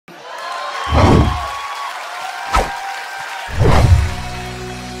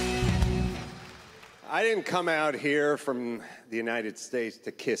didn't come out here from the United States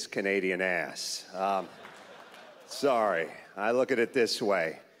to kiss Canadian ass. Sorry, I look at it this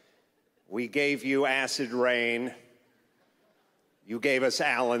way. We gave you acid rain. You gave us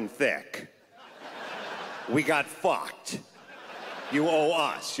Alan Thicke. We got fucked. You owe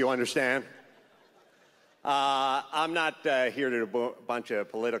us, you understand? I'm not here to do a bunch of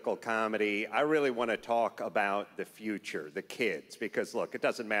political comedy. I really want to talk about the future, the kids, because look, it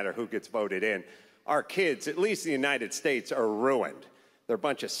doesn't matter who gets voted in. Our kids, at least in the United States, are ruined. They're a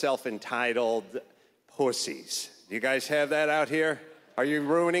bunch of self-entitled pussies. Do you guys have that out here? Are you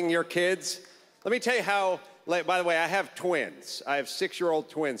ruining your kids? Let me tell you how, by the way, I have twins. I have 6-year-old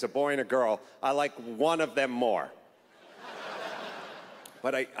twins, a boy and a girl. I like one of them more.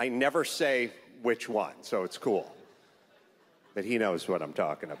 But I never say which one, so it's cool. But he knows what I'm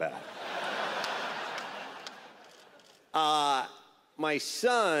talking about. My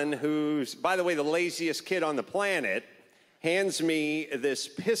son, who's, by the way, the laziest kid on the planet, hands me this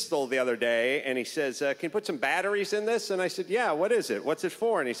pistol the other day, and he says, can you put some batteries in this? And I said, yeah, what is it? What's it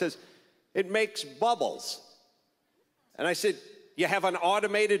for? And he says, it makes bubbles. And I said, you have an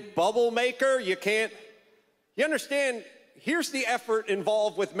automated bubble maker? You can't, you understand, here's the effort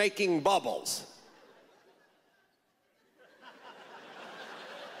involved with making bubbles.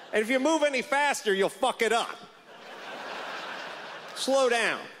 And if you move any faster, you'll fuck it up. Slow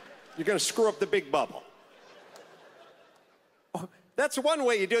down. You're going to screw up the big bubble. That's one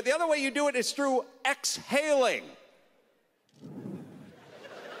way you do it. The other way you do it is through exhaling.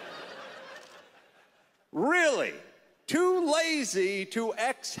 Really? Too lazy to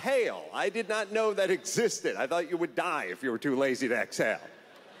exhale. I did not know that existed. I thought you would die if you were too lazy to exhale.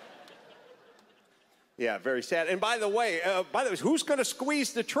 Yeah, very sad. And by the way, who's going to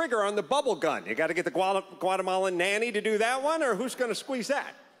squeeze the trigger on the bubble gun? You got to get the Guatemalan nanny to do that one, or who's going to squeeze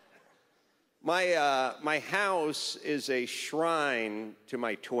that? My house is a shrine to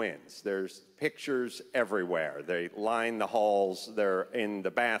my twins. There's pictures everywhere. They line the halls. They're in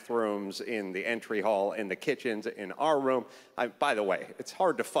the bathrooms, in the entry hall, in the kitchens, in our room. By the way, it's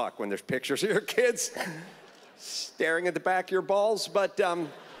hard to fuck when there's pictures of your kids staring at the back of your balls, but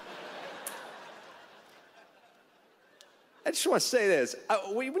I just want to say this.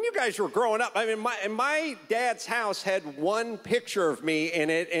 When you guys were growing up, I mean, my dad's house had one picture of me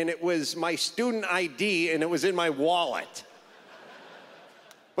in it, and it was my student ID, and it was in my wallet.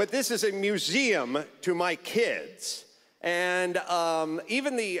 But this is a museum to my kids. And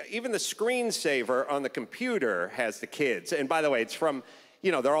even the screensaver on the computer has the kids. And by the way, it's from,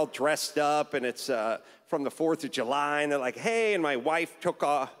 you know, they're all dressed up, and it's from the 4th of July, and they're like, hey, and my wife took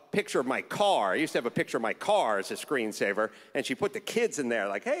a picture of my car. I used to have a picture of my car as a screensaver, and she put the kids in there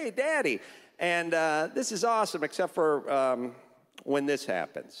like, hey, Daddy. And this is awesome, except for when this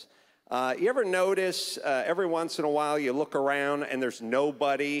happens. You ever notice every once in a while you look around and there's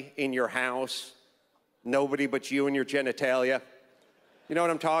nobody in your house, nobody but you and your genitalia? You know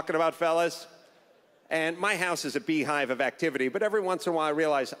what I'm talking about, fellas? And my house is a beehive of activity, but every once in a while I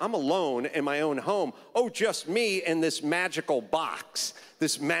realize I'm alone in my own home. Oh, just me and this magical box,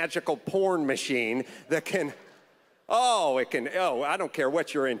 this magical porn machine that can, I don't care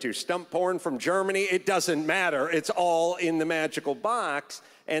what you're into, stump porn from Germany, it doesn't matter. It's all in the magical box.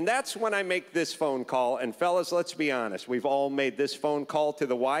 And that's when I make this phone call. And fellas, let's be honest, we've all made this phone call to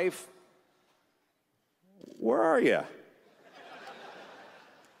the wife. Where are you?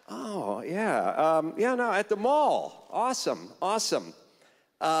 Oh, yeah. No, at the mall. Awesome, awesome.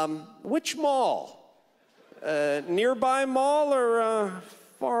 Which mall? Nearby mall or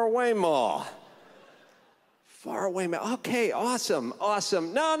far away mall? Far away mall. Okay, awesome,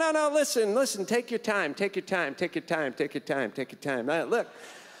 awesome. No, listen, take your time, take your time. Now, look,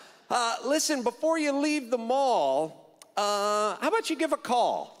 listen, before you leave the mall, how about you give a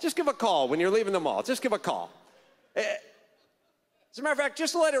call? Just give a call when you're leaving the mall. Just give a call. As a matter of fact,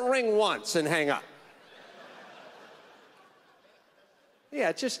 just let it ring once and hang up.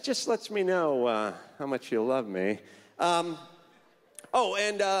 Yeah, just lets me know how much you love me. And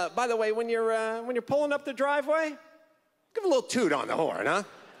by the way, when you're pulling up the driveway, give a little toot on the horn, huh?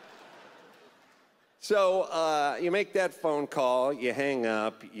 So you make that phone call, you hang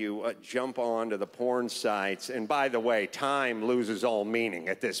up, you jump onto the porn sites, and by the way, time loses all meaning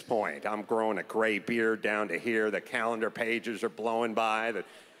at this point. I'm growing a gray beard down to here, the calendar pages are blowing by, the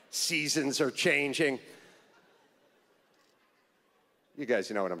seasons are changing. You guys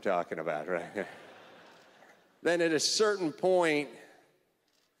know what I'm talking about, right? Then at a certain point,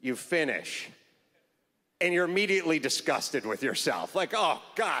 you finish. And you're immediately disgusted with yourself. Like, oh,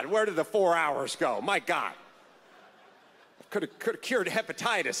 God, where did the 4 hours go? My God. could have cured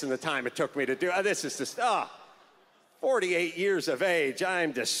hepatitis in the time it took me to do. This is just 48 years of age.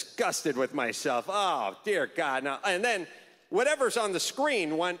 I'm disgusted with myself. Oh, dear God. No. And then whatever's on the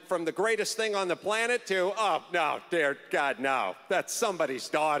screen went from the greatest thing on the planet to, oh, no, dear God, no. That's somebody's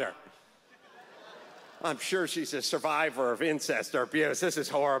daughter. I'm sure she's a survivor of incest or abuse. This is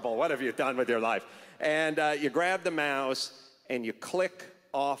horrible. What have you done with your life? And you grab the mouse and you click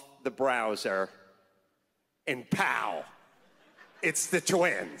off the browser, and pow, it's the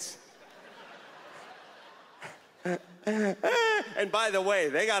twins. And by the way,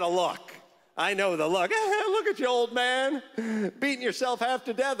 they got a look. I know the look. Look at you, old man, beating yourself half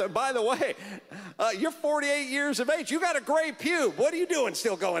to death. And by the way, you're 48 years of age. You got a gray pube. What are you doing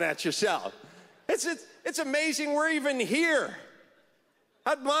still going at yourself? It's amazing we're even here.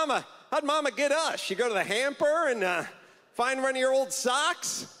 How'd mama get us? You go to the hamper and find one of your old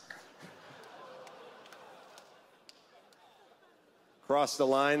socks? Cross the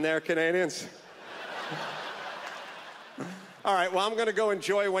line there, Canadians. All right, well, I'm going to go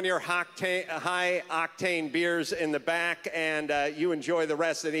enjoy one of your high-octane beers in the back, and you enjoy the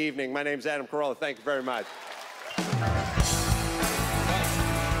rest of the evening. My name's Adam Carolla. Thank you very much.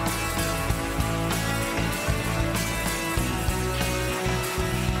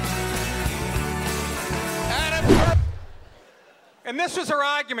 And this was her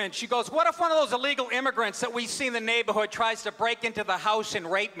argument. She goes, what if one of those illegal immigrants that we see in the neighborhood tries to break into the house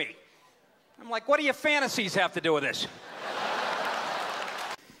and rape me? I'm like, what do your fantasies have to do with this?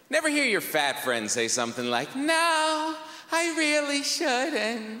 Never hear your fat friend say something like, no, I really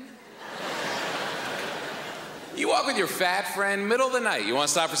shouldn't. You walk with your fat friend, middle of the night. You want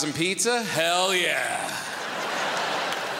to stop for some pizza? Hell yeah.